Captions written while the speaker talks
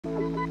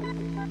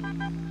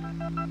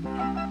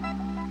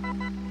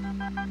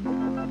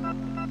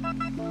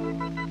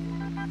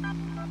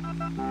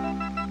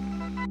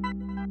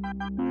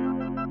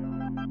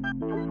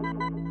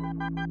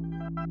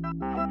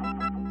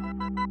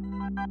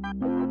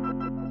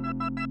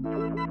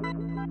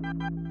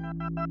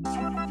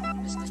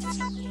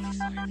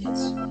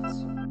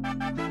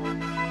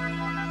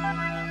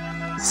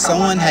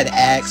Someone had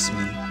asked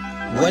me,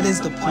 what is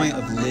the point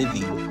of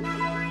living?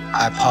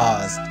 I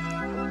paused,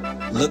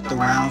 looked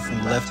around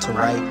from left to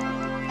right,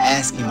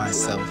 asking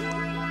myself,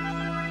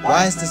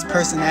 why is this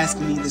person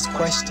asking me this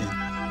question?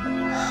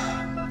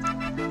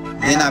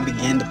 Then I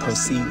began to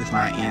proceed with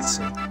my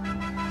answer.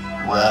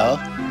 Well,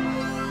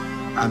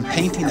 I'm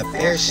painting a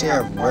fair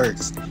share of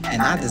works,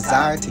 and I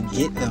desire to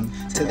get them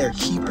to their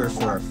keeper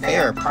for a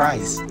fair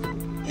price.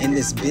 In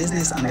this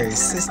business under a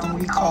system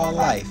we call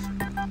life,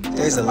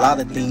 there's a lot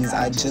of things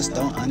I just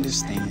don't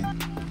understand.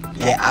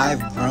 Yet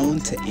I've grown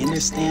to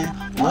understand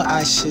what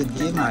I should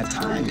give my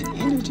time and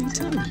energy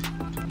to.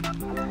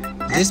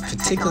 This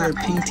particular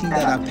painting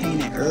that I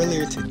painted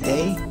earlier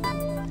today,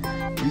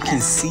 you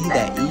can see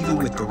that even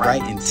with the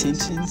right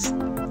intentions,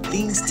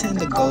 things tend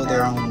to go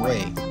their own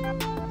way.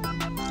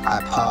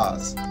 I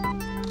paused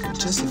for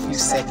just a few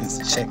seconds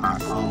to check my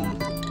phone.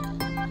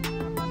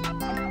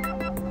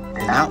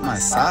 Then out my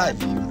side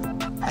view,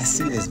 I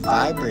see this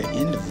vibrant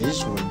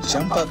individual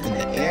jump up in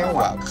the air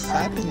while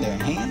clapping their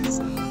hands,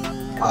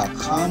 while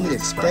calmly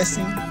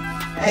expressing,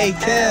 "Hey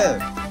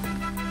Kev,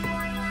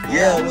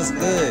 yeah, what's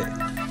good?"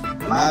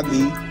 My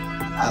B,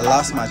 I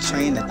lost my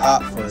train of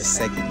thought for a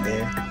second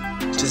there.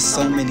 Just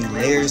so many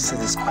layers to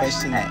this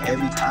question that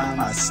every time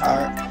I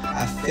start,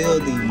 I feel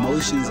the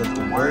emotions of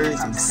the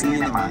words I'm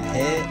seeing in my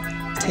head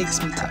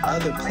takes me to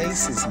other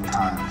places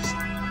sometimes.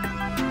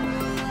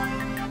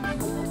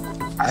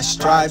 I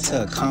strive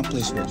to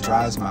accomplish what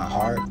drives my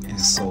heart and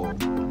soul.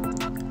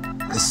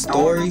 The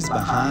stories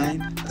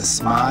behind the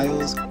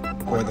smiles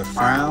or the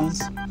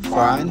frowns, for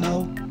I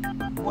know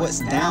what's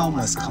down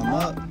must come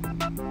up.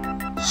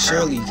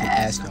 Surely you can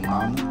ask your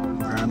mama,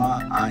 grandma,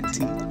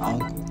 auntie,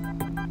 uncle,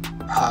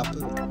 papa,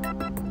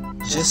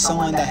 just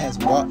someone that has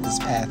walked this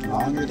path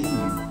longer than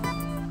you.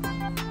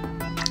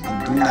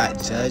 And do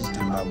not judge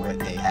them by what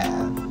they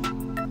have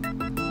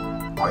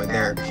or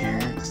their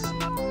appearance.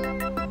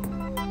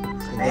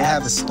 They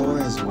have a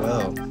story as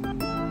well.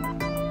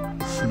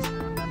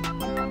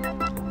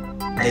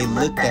 They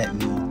looked at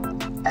me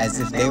as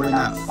if they were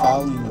not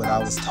following what I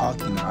was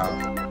talking about.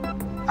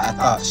 I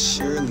thought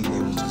surely they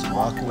would just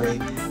walk away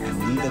and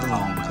leave it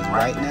alone, because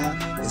right now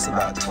it's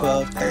about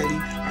 12:30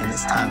 and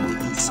it's time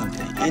to eat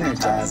something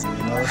energizing,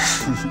 you know?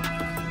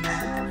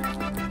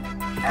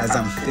 As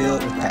I'm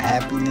filled with the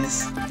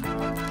happiness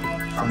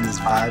from this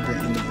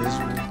vibrant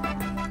individual,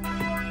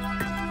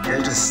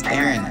 they're just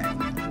staring at me.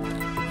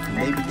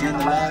 They begin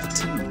to laugh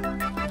too.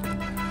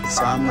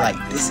 So I'm like,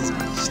 this is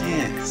my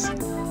chance.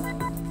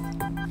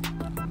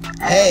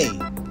 "Hey,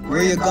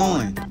 where you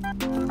going?"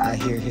 I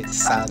hear hit the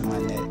side of my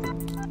neck.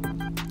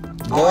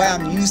 Boy,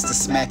 I'm used to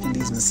smacking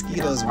these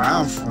mosquitoes where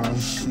I'm from.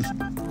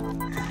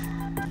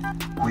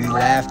 We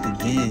laughed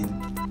again,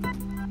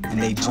 and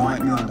they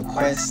joined me on the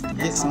quest to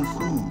get some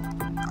food.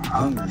 I'm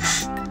hungry.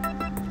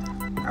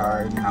 You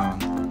already know.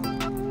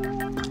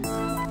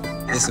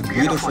 It's a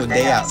beautiful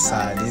day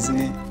outside, isn't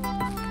it?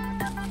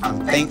 I'm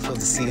thankful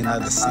to see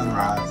another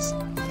sunrise.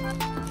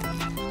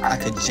 I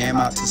could jam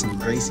out to some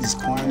Gracie's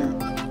Corner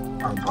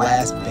or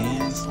blast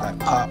bands like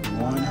Pop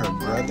warned her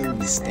brother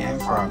we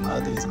stand for our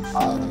mothers and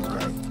fathers,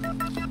 right?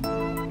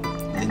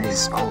 Then they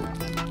spoke.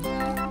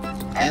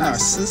 And our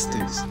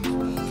sisters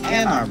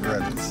and our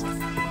brothers.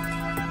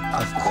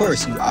 Of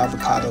course, you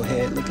avocado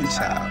head looking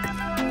child.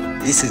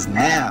 This is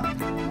now.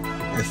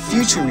 The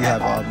future we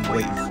have all been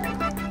waiting for.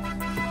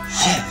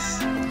 Yes.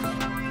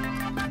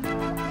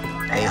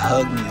 They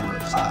hugged me and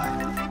replied,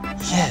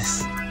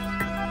 yes.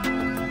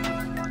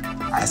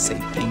 I say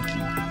thank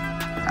you,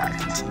 and I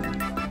continue.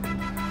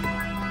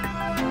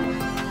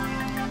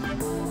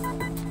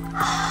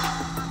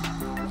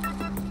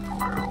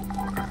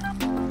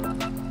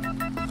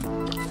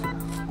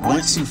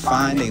 Once you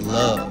find a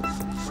love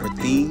for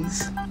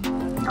things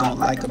you don't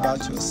like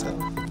about yourself,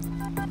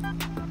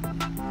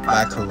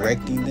 by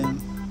correcting them,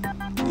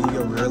 then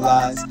you'll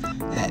realize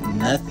that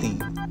nothing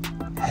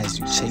has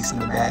you chasing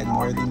the bag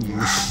more than you.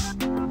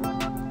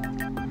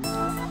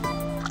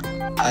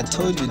 I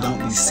told you don't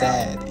be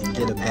sad and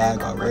get a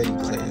bag already,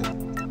 player.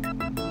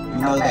 You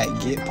know that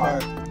get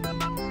part?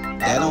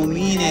 That don't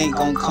mean it ain't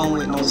gonna come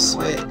with no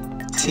sweat,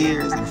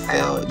 tears, and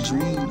failed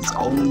dreams,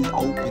 only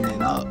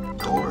opening up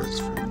doors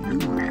for new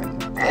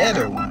and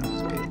better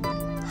ones, baby.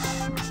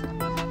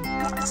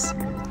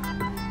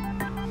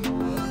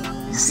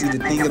 You see, the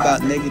thing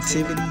about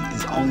negativity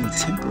is only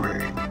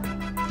temporary,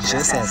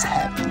 just as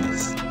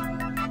happiness.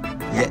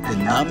 Yet the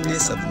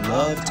numbness of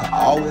love to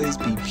always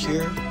be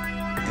pure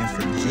and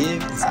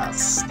forgive is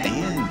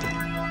outstanding.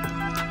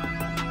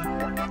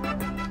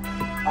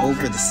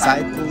 Over the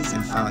cycles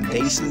and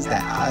foundations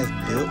that I've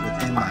built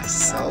within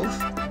myself,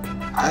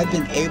 I've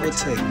been able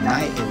to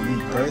ignite a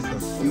rebirth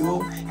of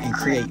fuel and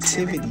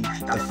creativity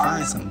to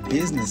find some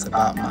business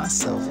about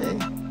myself,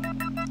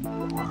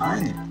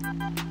 100.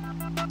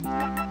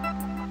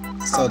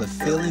 So the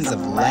feelings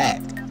of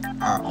lack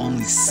are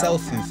only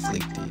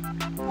self-inflicted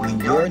when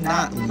you're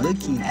not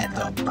looking at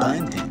the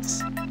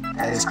abundance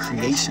that is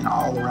creation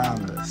all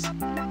around us.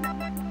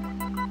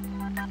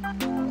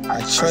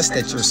 I trust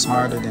that you're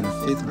smarter than a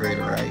 5th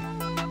grader, right?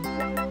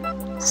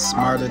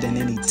 Smarter than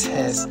any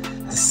test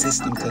the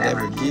system could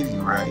ever give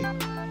you, right?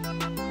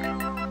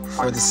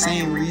 For the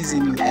same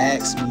reason you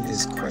asked me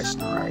this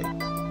question, right?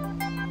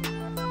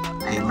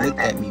 They looked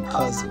at me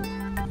puzzled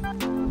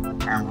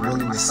and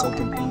really was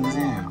soaking things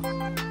in.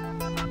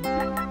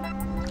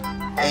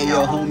 Hey,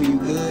 yo, homie, you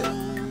good?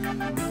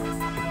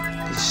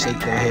 They shake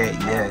their head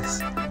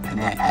yes, and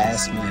then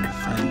ask me in a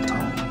funny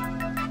tone.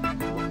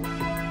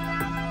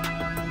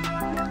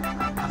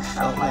 I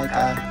felt like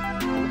I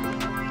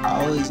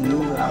always knew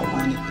what I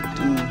wanted to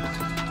do,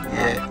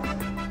 yet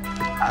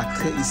I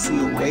couldn't see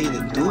a way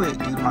to do it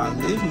due to my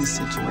living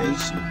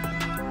situation.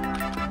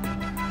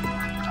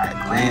 I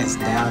glanced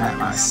down at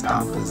my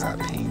stompers I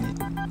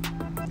painted,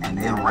 and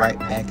then right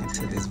back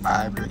into this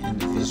vibrant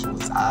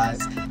individual's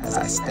eyes as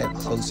I stepped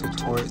closer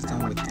towards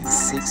them within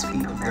 6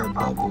 feet of their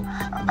bubble,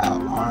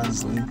 about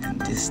arm's length in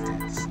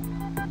distance.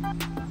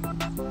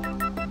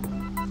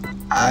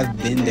 I've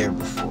been there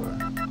before.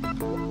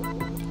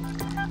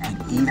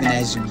 Even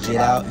as you get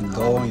out and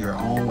go on your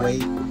own way,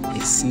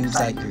 it seems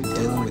like you're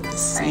dealing with the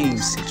same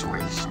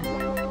situation.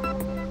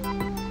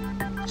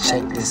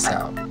 Check this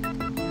out.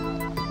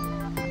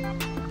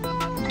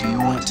 Do you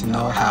want to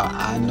know how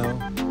I know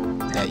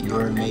that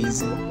you're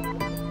amazing?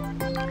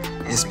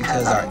 It's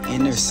because our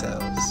inner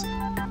selves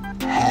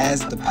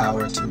has the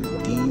power to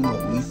redeem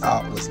what we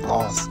thought was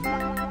lost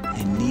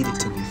and needed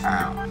to be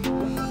found.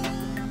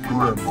 We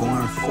were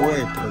born for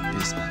a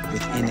purpose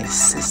within a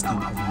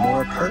system of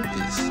more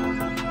purpose.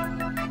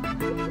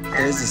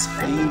 There's this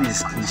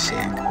famous cliche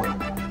and quote.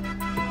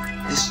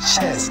 It's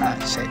chess, not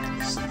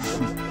checkers.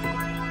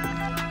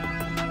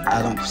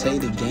 I don't play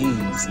the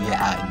games, yet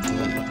I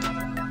did.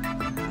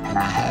 And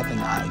I have an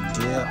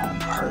idea on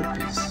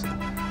purpose.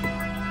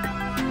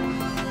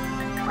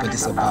 But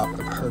it's about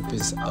the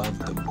purpose of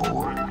the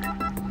board.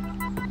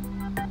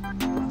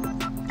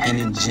 And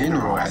in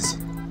general, as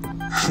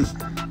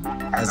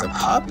a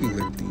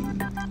popular theme,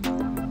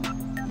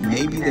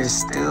 maybe there's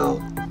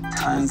still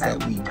tons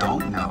that we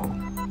don't know,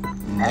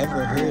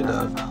 never heard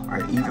of,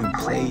 or even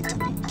played to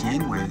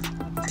begin with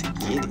to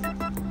get it.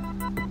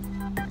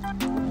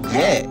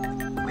 Yet,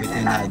 with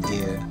an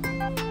idea,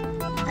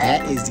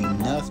 that is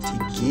enough to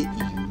get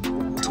you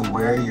to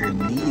where you're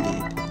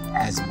needed,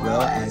 as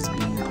well as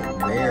being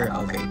aware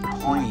of a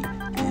point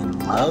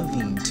and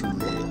loving to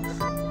live.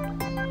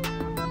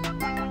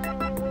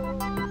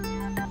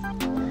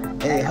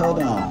 Hey,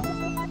 hold on.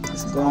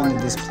 Let's go into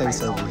this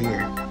place over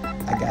here.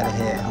 I gotta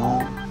head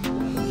home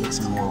and get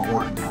some more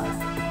work done.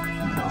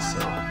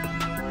 So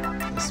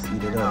let's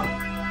speed it up.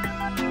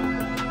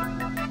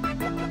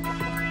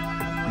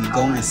 We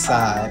go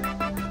inside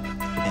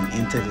and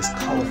enter this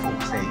colorful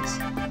place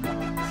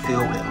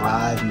filled with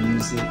live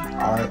music,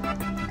 art,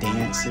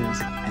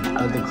 dancers, and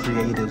other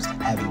creatives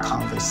having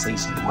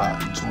conversations while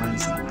enjoying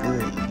some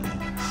good eating.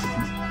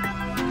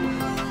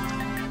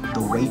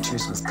 The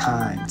waitress was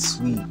kind,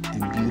 sweet,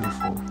 and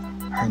beautiful.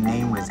 Her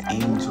name was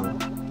Angel,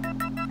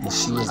 and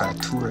she was our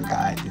tour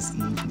guide this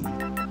evening.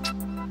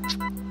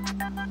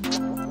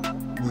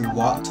 We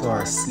walked to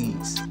our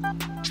seats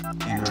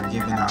and were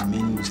given our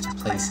menus to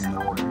place in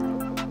order.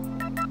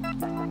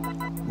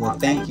 Well,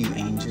 thank you,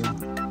 Angel.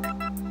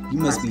 You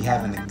must be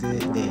having a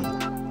good day.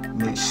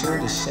 Make sure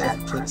the chef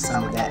puts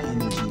some of that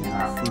energy in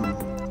our food.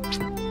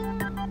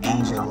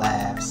 Angel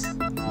laughs,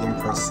 then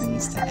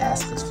proceeds to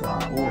ask us for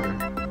our order.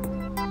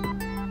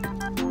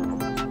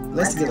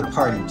 Let's get a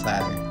party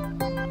platter.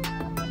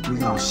 We're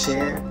gonna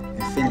share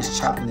and finish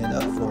chopping it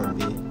up for a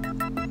bit.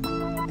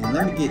 And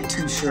let me get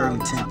 2 Shirley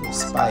Temple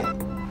Spike,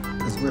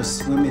 because we're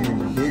swimming in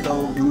the big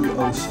old blue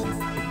ocean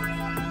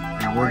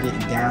and we're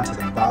getting down to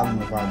the bottom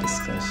of our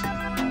discussion.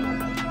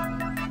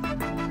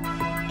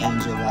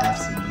 Angel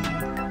laughs again.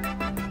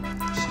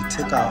 She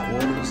took our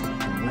orders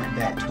and went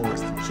back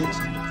towards the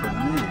kitchen for the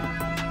meal.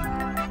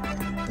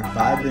 The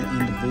vibrant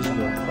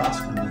individual across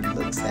from me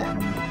looks at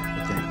me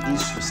with an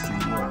interesting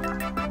look.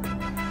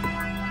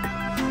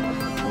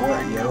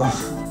 What, yo?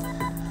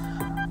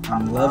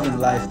 I'm loving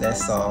life,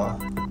 that's all.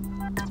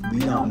 We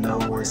don't know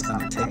where it's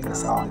gonna take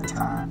us all the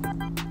time.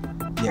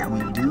 Yet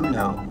we do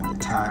know when the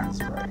time is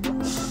right.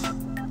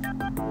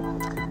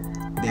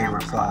 They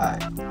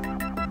replied,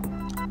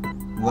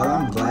 well,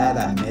 I'm glad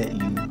I met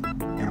you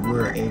and we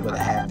were able to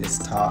have this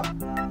talk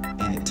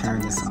and it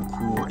turned into some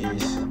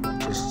cool-ish,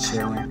 just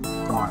chilling,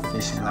 going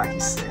fishing like you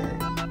said.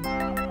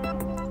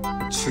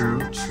 True.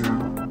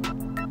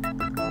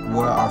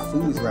 Well, our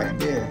food's right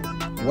there.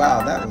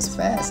 Wow, that was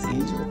fast,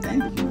 Angel,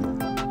 thank you.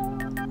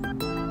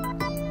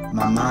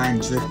 My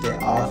mind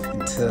drifted off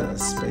into a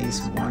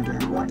space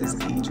wondering what does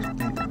Angel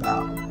think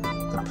about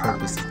the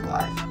purpose of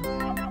life.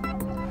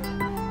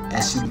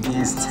 as she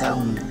begins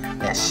telling me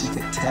that she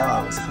could tell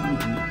I was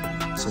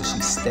hungry, so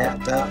she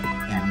stepped up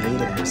and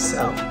made it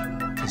herself,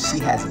 because she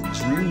has a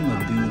dream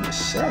of being a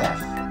chef.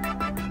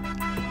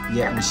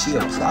 Yet when she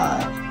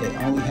applied, they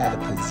only had a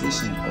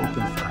position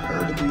open for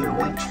her to be a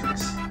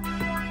waitress.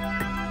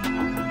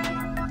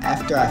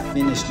 After I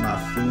finished my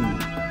food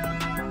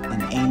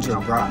and Angel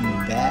brought me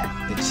back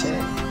the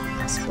check,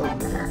 I spoke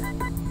to her.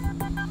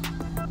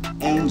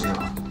 Angel,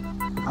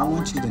 I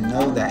want you to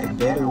know that a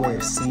better way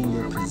of seeing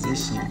your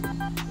position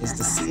is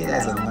to see it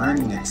as a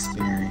learning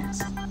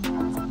experience.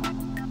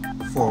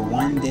 For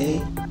one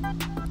day,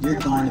 you're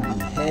going to be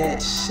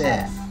head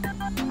chef,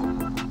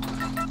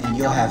 and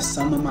you'll have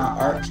some of my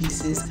art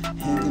pieces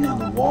hanging on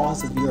the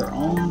walls of your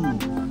own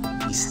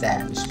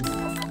establishment.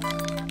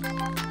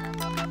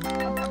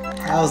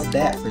 How's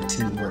that for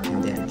teamwork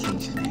and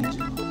dedication,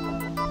 Angel?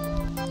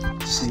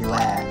 She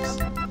laughs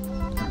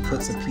and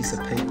puts a piece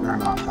of paper in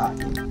my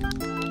pocket,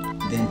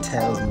 then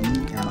tells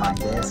me and my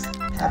guests,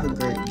 have a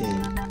great day,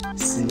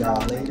 see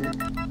y'all later,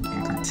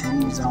 and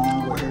continues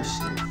on with her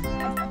shift.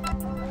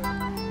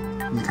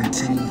 We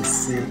continue to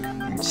sit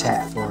and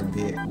chat for a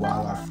bit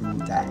while our food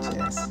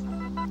digests.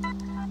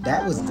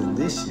 That was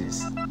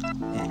delicious,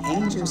 and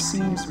Angel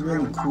seems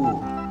really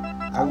cool.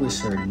 I wish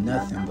her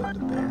nothing but the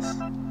best.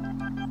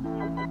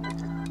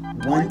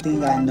 One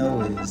thing I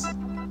know is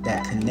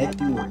that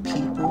connecting with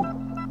people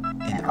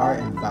and our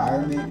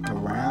environment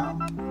around,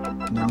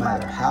 no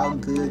matter how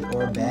good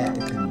or bad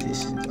the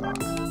conditions are,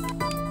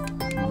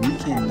 we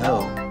can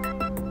know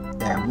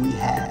that we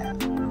have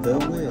the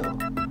will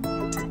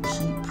to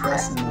keep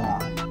pressing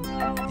on,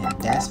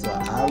 and that's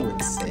what I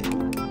would say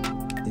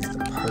is the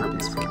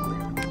purpose for living.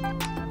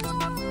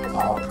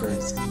 All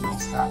praise to the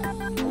Most High.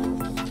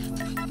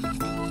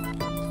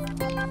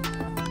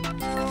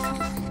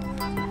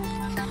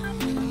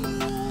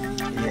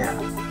 Yeah,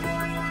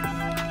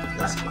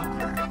 let's go,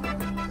 man.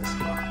 Let's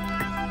go.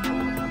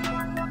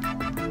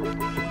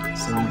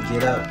 So we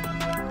get up,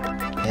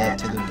 head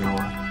to the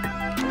door,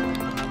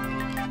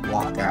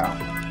 walk out.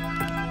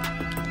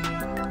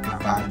 The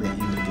vibrant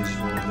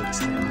individual looks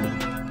at me,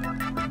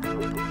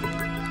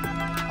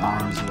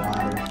 arms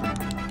wide open,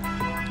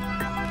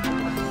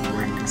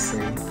 ready to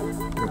say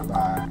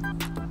goodbye.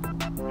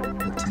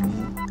 But to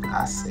me,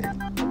 I say,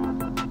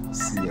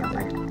 see you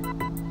later.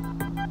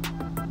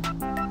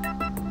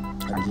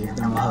 I give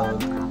them a hug.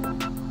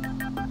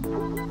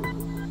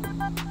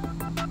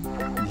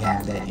 We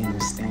have that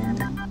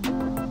understanding,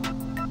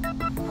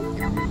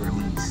 and we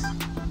release.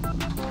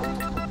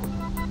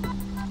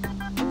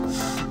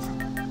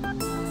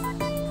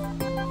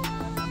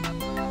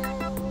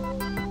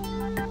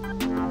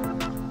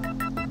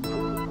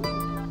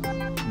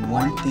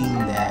 One thing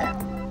that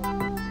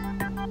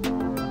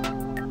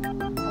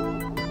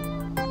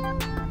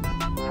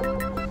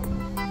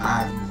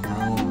I've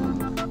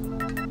grown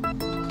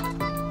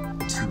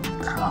to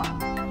become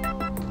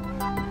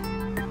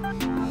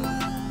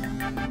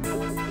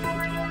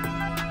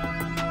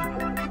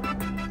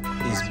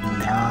is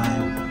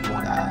beyond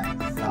what I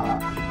thought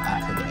I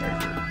could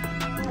ever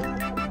be.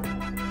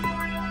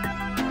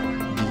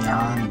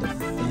 Beyond the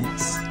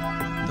fence,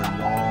 the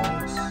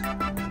walls,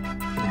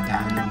 the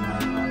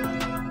dynamite,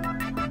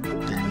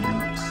 the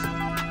nukes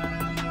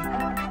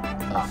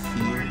of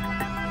fear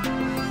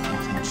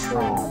and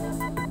control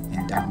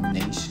and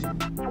domination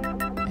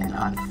and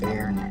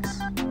unfairness.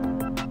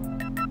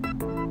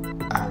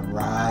 I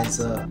rise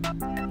up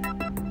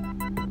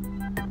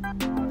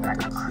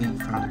like a creep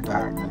from the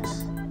darkness.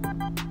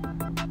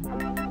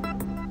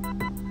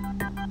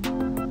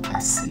 I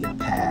see a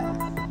path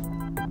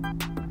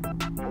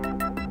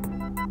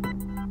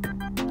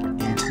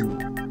into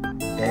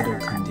better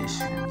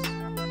conditions,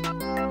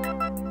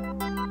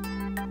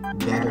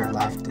 better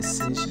life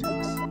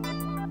decisions,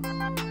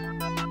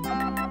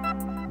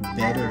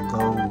 better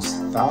goals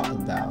thought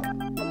about,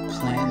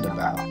 planned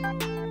about,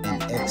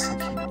 and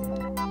executed.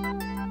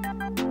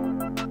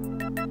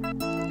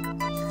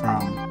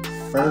 From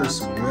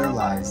first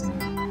realizing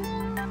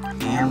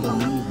and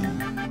believing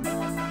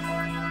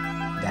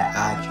that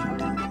I can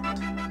do it.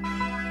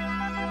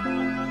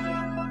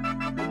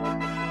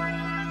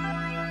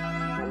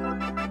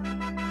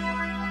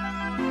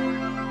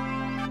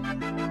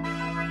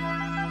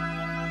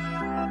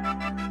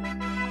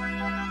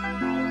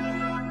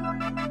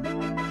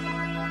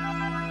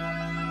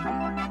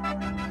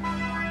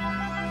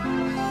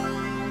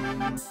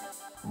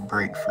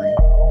 Break free.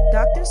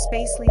 Dr.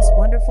 Spacely's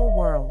Wonderful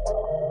World.